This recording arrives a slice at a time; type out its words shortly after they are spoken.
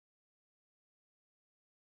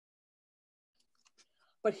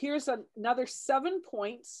But here's another 7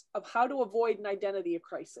 points of how to avoid an identity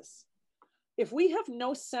crisis. If we have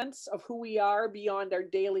no sense of who we are beyond our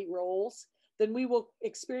daily roles, then we will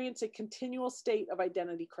experience a continual state of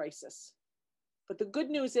identity crisis. But the good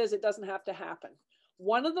news is it doesn't have to happen.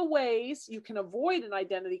 One of the ways you can avoid an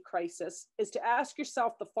identity crisis is to ask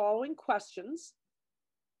yourself the following questions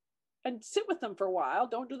and sit with them for a while.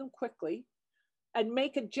 Don't do them quickly, and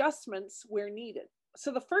make adjustments where needed.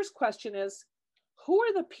 So the first question is, who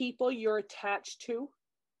are the people you're attached to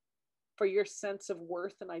for your sense of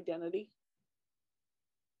worth and identity?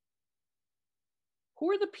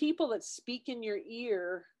 Who are the people that speak in your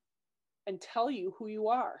ear and tell you who you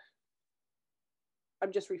are?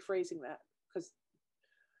 I'm just rephrasing that, because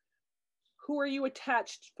who are you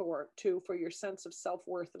attached to for your sense of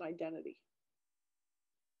self-worth and identity?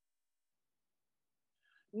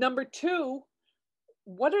 Number 2,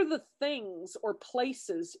 what are the things or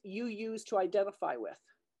places you use to identify with?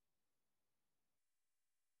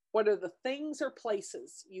 What are the things or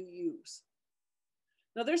places you use?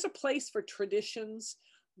 Now, there's a place for traditions,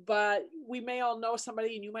 but we may all know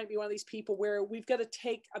somebody, and you might be one of these people where we've got to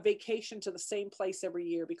take a vacation to the same place every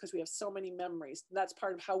year because we have so many memories. That's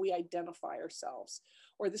part of how we identify ourselves,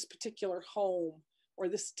 or this particular home, or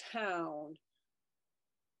this town.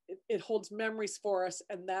 It holds memories for us,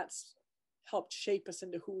 and that's helped shape us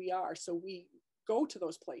into who we are. So we go to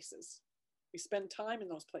those places. We spend time in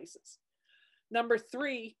those places. Number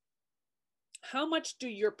 3, how much do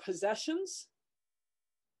your possessions,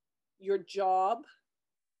 your job,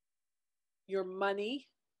 your money,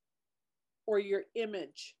 or your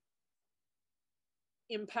image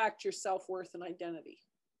impact your self-worth and identity?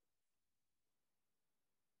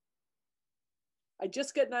 I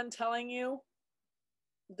just got done telling you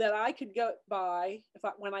that I could get by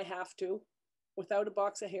when I have to, without a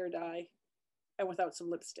box of hair dye and without some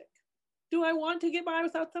lipstick. Do I want to get by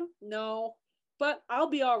without them? No, but I'll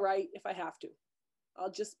be all right if I have to. I'll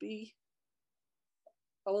just be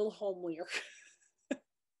a little homelier.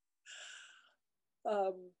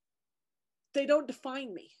 They don't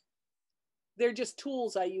define me. They're just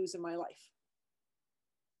tools I use in my life.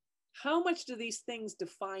 How much do these things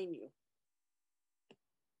define you?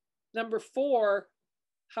 Number 4,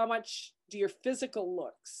 how much do your physical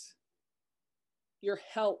looks, your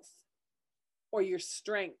health, or your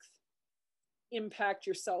strength impact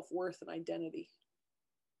your self-worth and identity?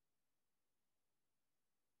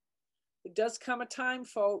 It does come a time,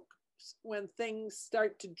 folks, when things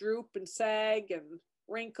start to droop and sag and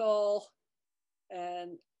wrinkle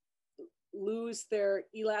and lose their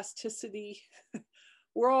elasticity.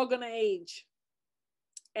 We're all going to age.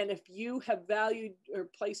 And if you have valued or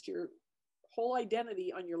placed your whole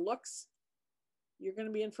identity on your looks, you're going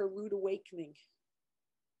to be in for a rude awakening.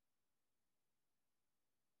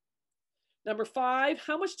 Number 5,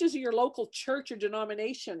 how much does your local church or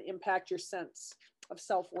denomination impact your sense of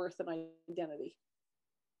self-worth and identity?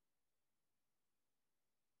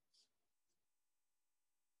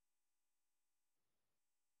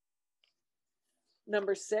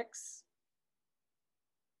 Number 6,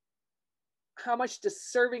 how much does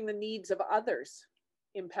serving the needs of others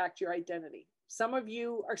impact your identity? Some of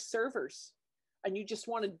you are servers and you just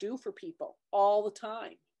want to do for people all the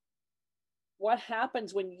time. What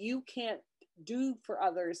happens when you can't do for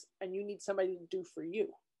others and you need somebody to do for you?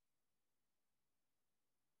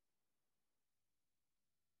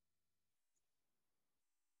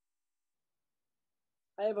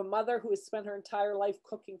 I have a mother who has spent her entire life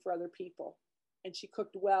cooking for other people, and she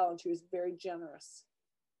cooked well and she was very generous.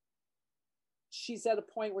 She's at a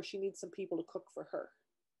point where she needs some people to cook for her.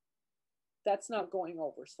 That's not going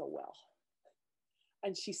over so well.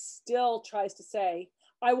 And she still tries to say,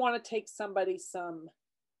 I want to take somebody some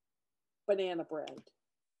banana bread,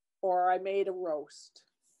 or I made a roast.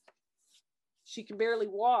 She can barely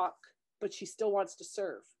walk, but she still wants to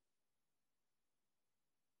serve.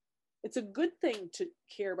 It's a good thing to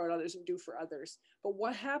care about others and do for others. But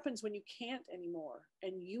what happens when you can't anymore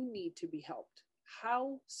and you need to be helped?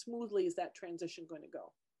 How smoothly is that transition going to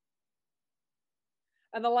go?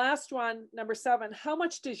 And the last one, number 7, how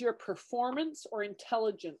much does your performance or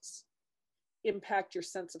intelligence impact your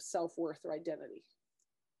sense of self-worth or identity?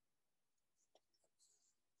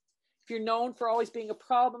 If you're known for always being a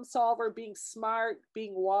problem solver, being smart,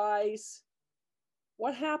 being wise,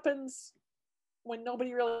 what happens when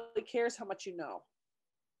nobody really cares how much you know?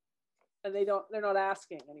 And they're not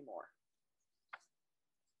asking anymore.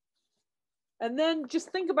 And then just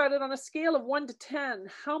think about it on a scale of 1 to 10.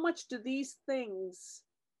 How much do these things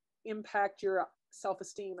impact your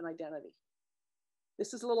self-esteem and identity?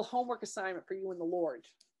 This is a little homework assignment for you and the Lord.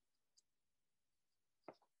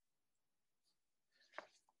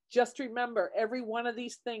 Just remember, every one of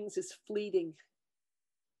these things is fleeting.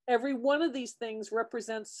 Every one of these things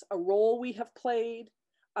represents a role we have played,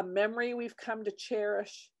 a memory we've come to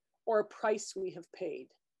cherish, or a price we have paid.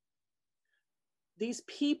 These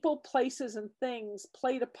people, places, and things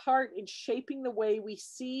played a part in shaping the way we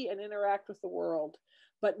see and interact with the world.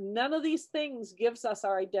 But none of these things gives us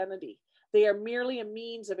our identity. They are merely a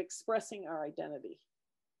means of expressing our identity.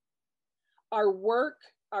 Our work,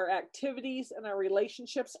 our activities, and our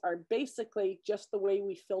relationships are basically just the way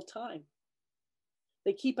we fill time.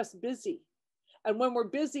 They keep us busy. And when we're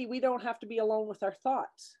busy, we don't have to be alone with our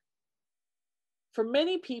thoughts. For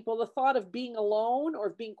many people, the thought of being alone or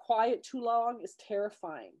of being quiet too long is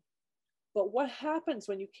terrifying. But what happens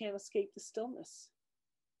when you can't escape the stillness?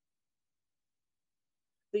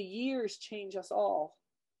 The years change us all.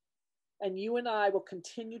 And you and I will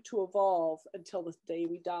continue to evolve until the day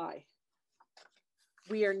we die.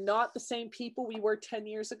 We are not the same people we were 10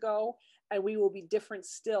 years ago, and we will be different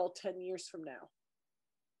still 10 years from now,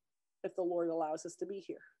 if the Lord allows us to be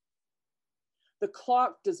here. The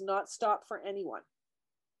clock does not stop for anyone.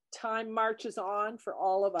 Time marches on for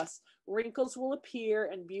all of us. Wrinkles will appear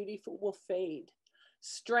and beauty will fade.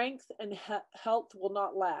 Strength and health will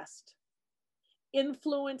not last.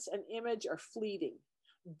 Influence and image are fleeting.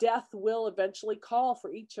 Death will eventually call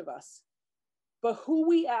for each of us. But who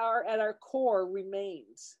we are at our core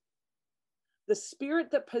remains. The spirit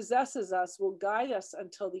that possesses us will guide us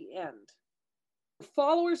until the end. For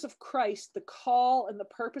followers of Christ, the call and the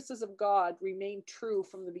purposes of God remain true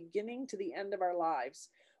from the beginning to the end of our lives.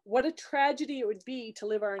 What a tragedy it would be to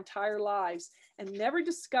live our entire lives and never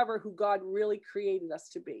discover who God really created us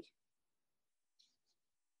to be.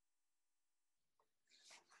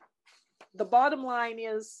 The bottom line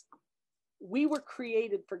is, we were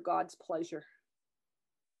created for God's pleasure.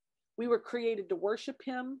 We were created to worship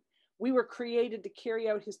Him. We were created to carry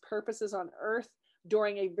out His purposes on earth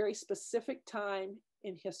during a very specific time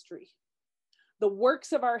in history. The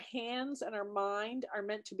works of our hands and our mind are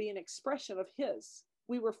meant to be an expression of His.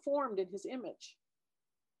 We were formed in His image.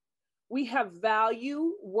 We have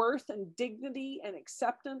value, worth, and dignity and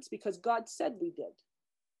acceptance because God said we did.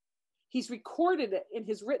 He's recorded it in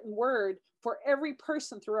His written word for every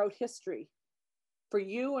person throughout history. For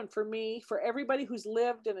you and for me, for everybody who's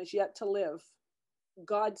lived and is yet to live.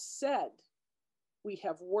 God said we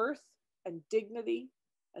have worth and dignity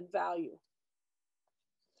and value.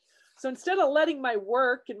 So instead of letting my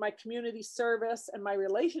work and my community service and my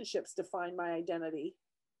relationships define my identity,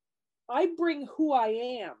 I bring who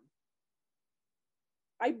I am.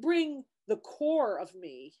 I bring the core of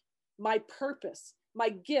me, my purpose, my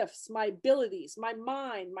gifts, my abilities, my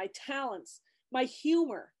mind, my talents, my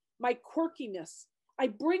humor, my quirkiness. I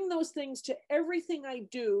bring those things to everything I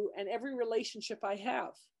do and every relationship I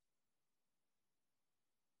have.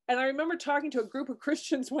 And I remember talking to a group of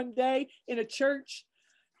Christians one day in a church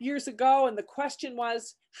years ago, and the question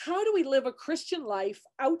was, how do we live a Christian life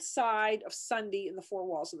outside of Sunday in the four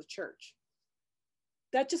walls of the church?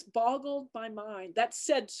 That just boggled my mind. That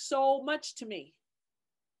said so much to me.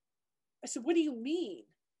 I said, what do you mean?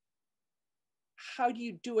 How do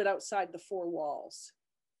you do it outside the four walls?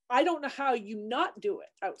 I don't know how you not do it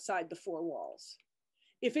outside the four walls.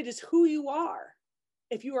 If it is who you are,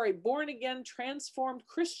 if you are a born again, transformed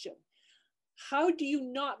Christian, how do you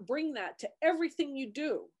not bring that to everything you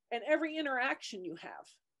do and every interaction you have?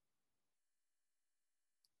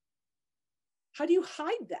 How do you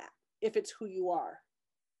hide that if it's who you are?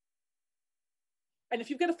 And if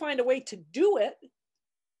you've got to find a way to do it,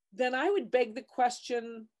 then I would beg the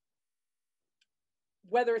question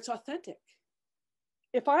whether it's authentic.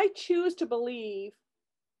 If I choose to believe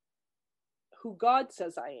who God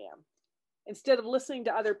says I am, instead of listening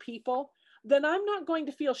to other people, then I'm not going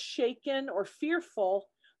to feel shaken or fearful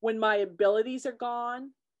when my abilities are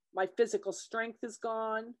gone, my physical strength is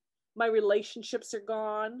gone, my relationships are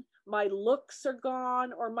gone, my looks are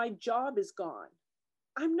gone, or my job is gone.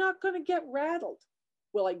 I'm not going to get rattled.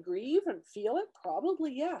 Will I grieve and feel it?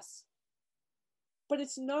 Probably yes. But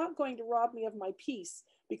it's not going to rob me of my peace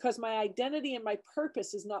because my identity and my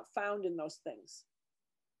purpose is not found in those things.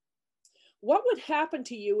 What would happen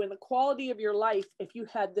to you in the quality of your life if you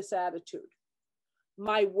had this attitude?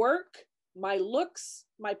 My work, my looks,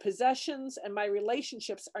 my possessions, and my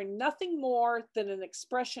relationships are nothing more than an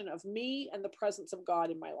expression of me and the presence of God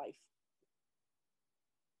in my life.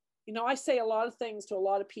 You know, I say a lot of things to a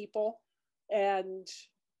lot of people, and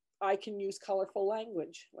I can use colorful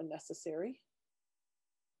language when necessary.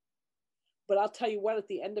 But I'll tell you what, at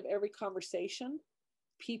the end of every conversation,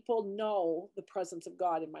 people know the presence of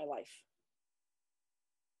God in my life.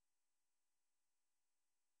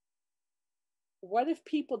 What if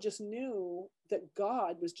people just knew that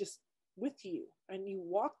God was just with you and you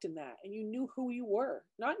walked in that and you knew who you were,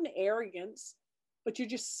 not in arrogance, but you're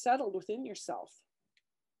just settled within yourself.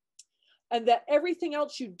 And that everything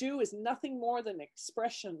else you do is nothing more than an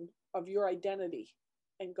expression of your identity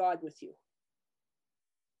and God with you.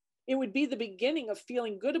 It would be the beginning of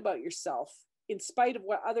feeling good about yourself in spite of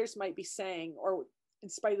what others might be saying or in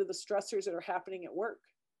spite of the stressors that are happening at work.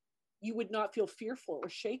 You would not feel fearful or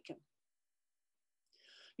shaken.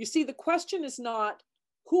 You see, the question is not,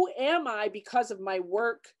 who am I because of my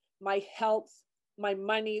work, my health, my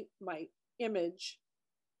money, my image?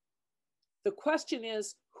 The question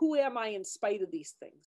is, who am I in spite of these things?